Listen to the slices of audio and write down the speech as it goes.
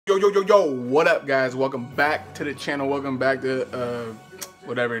Yo, what up, guys? Welcome back to the channel. Welcome back to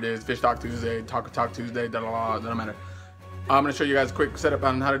whatever it is, Fish Talk Tuesday, Talk Tuesday, doesn't matter. I'm gonna show you guys a quick setup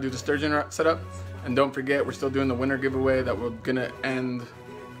on how to do the sturgeon setup. And don't forget, we're still doing the winner giveaway that we're gonna end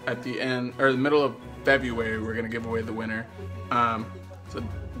at the end, or the middle of February. We're gonna give away the winner. So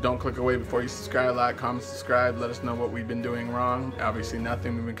don't click away before you subscribe, like, comment, subscribe. Let us know what we've been doing wrong. Obviously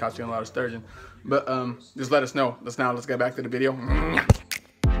nothing, we've been catching a lot of sturgeon. But just let us know. Let's get back to the video.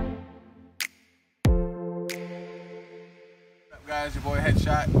 Guys, your boy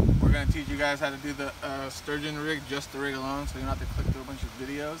Headshot. We're gonna teach you guys how to do the sturgeon rig, just the rig alone, so you don't have to click through a bunch of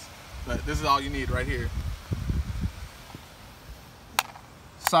videos. But this is all you need right here.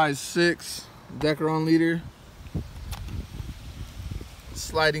 Size 6 Decaron leader,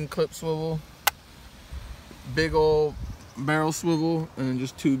 sliding clip swivel, big old barrel swivel, and then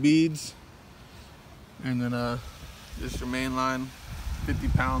just 2 beads, and then just your main line. 50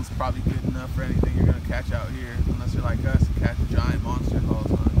 pounds, probably good enough for anything you're gonna catch out here, unless you're like us and catch giant monsters all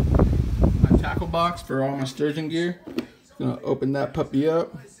the time. My tackle box for all my sturgeon gear. Gonna open that puppy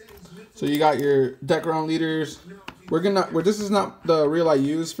up. So you got your Decaron leaders. This is not the reel I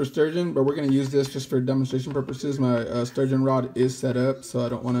use for sturgeon, but we're gonna use this just for demonstration purposes. My sturgeon rod is set up, so I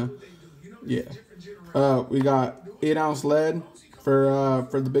don't wanna. Yeah. We got 8-ounce lead for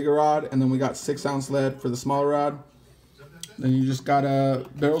the bigger rod, and then we got 6-ounce lead for the smaller rod. Then you just got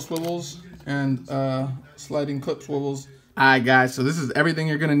barrel swivels and sliding clip swivels. Alright guys, so this is everything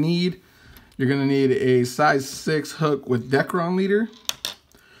you're gonna need. You're gonna need a size 6 hook with Decaron leader.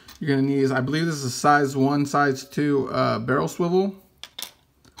 You're gonna need, I believe this is a size 1, size 2 barrel swivel,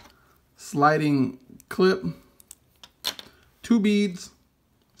 sliding clip, 2 beads.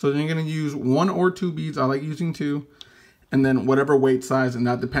 So then you're gonna use 1 or 2 beads. I like using 2. And then whatever weight size, and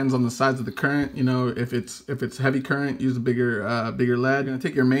that depends on the size of the current. You know, if it's heavy current, use a bigger lead. You're gonna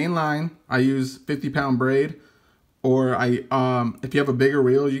take your main line. I use 50-pound braid, or if you have a bigger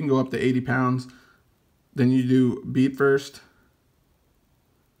reel, you can go up to 80 pounds. Then you do bead first,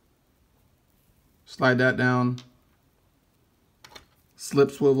 slide that down,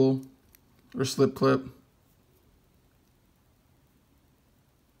 slip swivel or slip clip,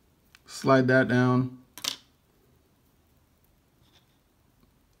 slide that down.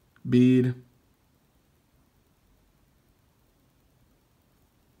 Bead,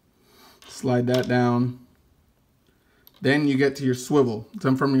 slide that down. Then you get to your swivel.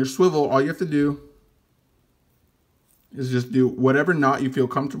 Then from your swivel, all you have to do is just do whatever knot you feel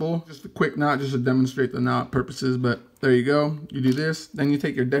comfortable. Just a quick knot, just to demonstrate the knot purposes, but there you go. You do this, then you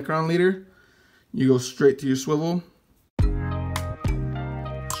take your Decaron leader, you go straight to your swivel.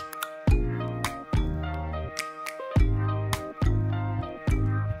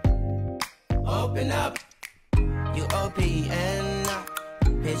 Open up, you OPN,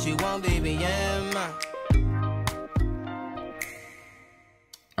 bitch, you won't BBM.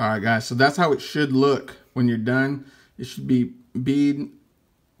 Alright guys, so that's how it should look when you're done. It should be bead,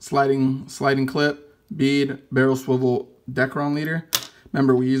 sliding clip, bead, barrel swivel, Decaron leader.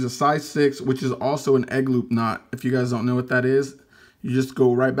 Remember, we use a size 6, which is also an egg loop knot. If you guys don't know what that is, you just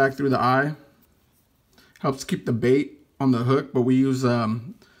go right back through the eye. Helps keep the bait on the hook, but we use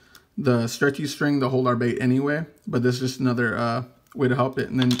the stretchy string to hold our bait anyway, but this is just another way to help it.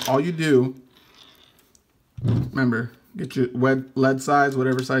 And then all you do, remember, get your lead size,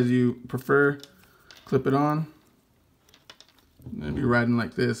 whatever size you prefer, clip it on, and then be riding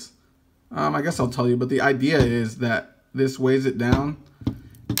like this. I guess I'll tell you, but the idea is that this weighs it down,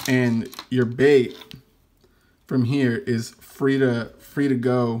 and your bait from here is free to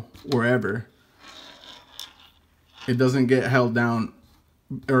go wherever. It doesn't get held down,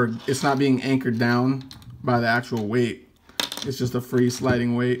 or it's not being anchored down by the actual weight. It's just a free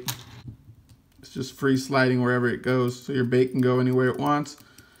sliding weight. It's just free sliding wherever it goes, so your bait can go anywhere it wants.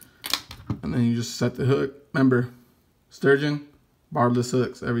 And then you just set the hook. Remember, sturgeon, barbless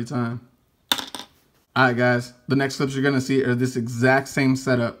hooks every time. Alright guys, the next clips you're gonna see are this exact same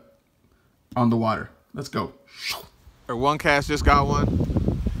setup on the water. Let's go. One cast just got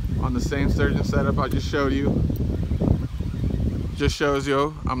one on the same sturgeon setup I just showed you. Just shows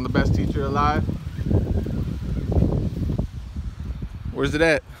you I'm the best teacher alive. Where's it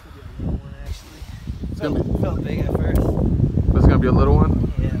at? It's gonna be, felt big at first. That's gonna be a little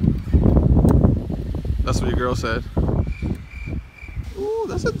one? Yeah. That's what your girl said. Ooh,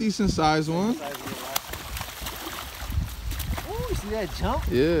 that's a decent size one. Ooh, you see that jump?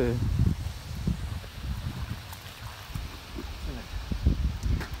 Yeah.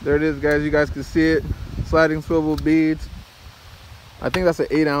 There it is, guys. You guys can see it. Sliding swivel beads. I think that's an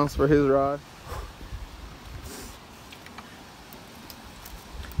 8 ounce for his rod.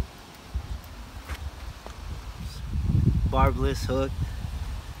 barbless hook.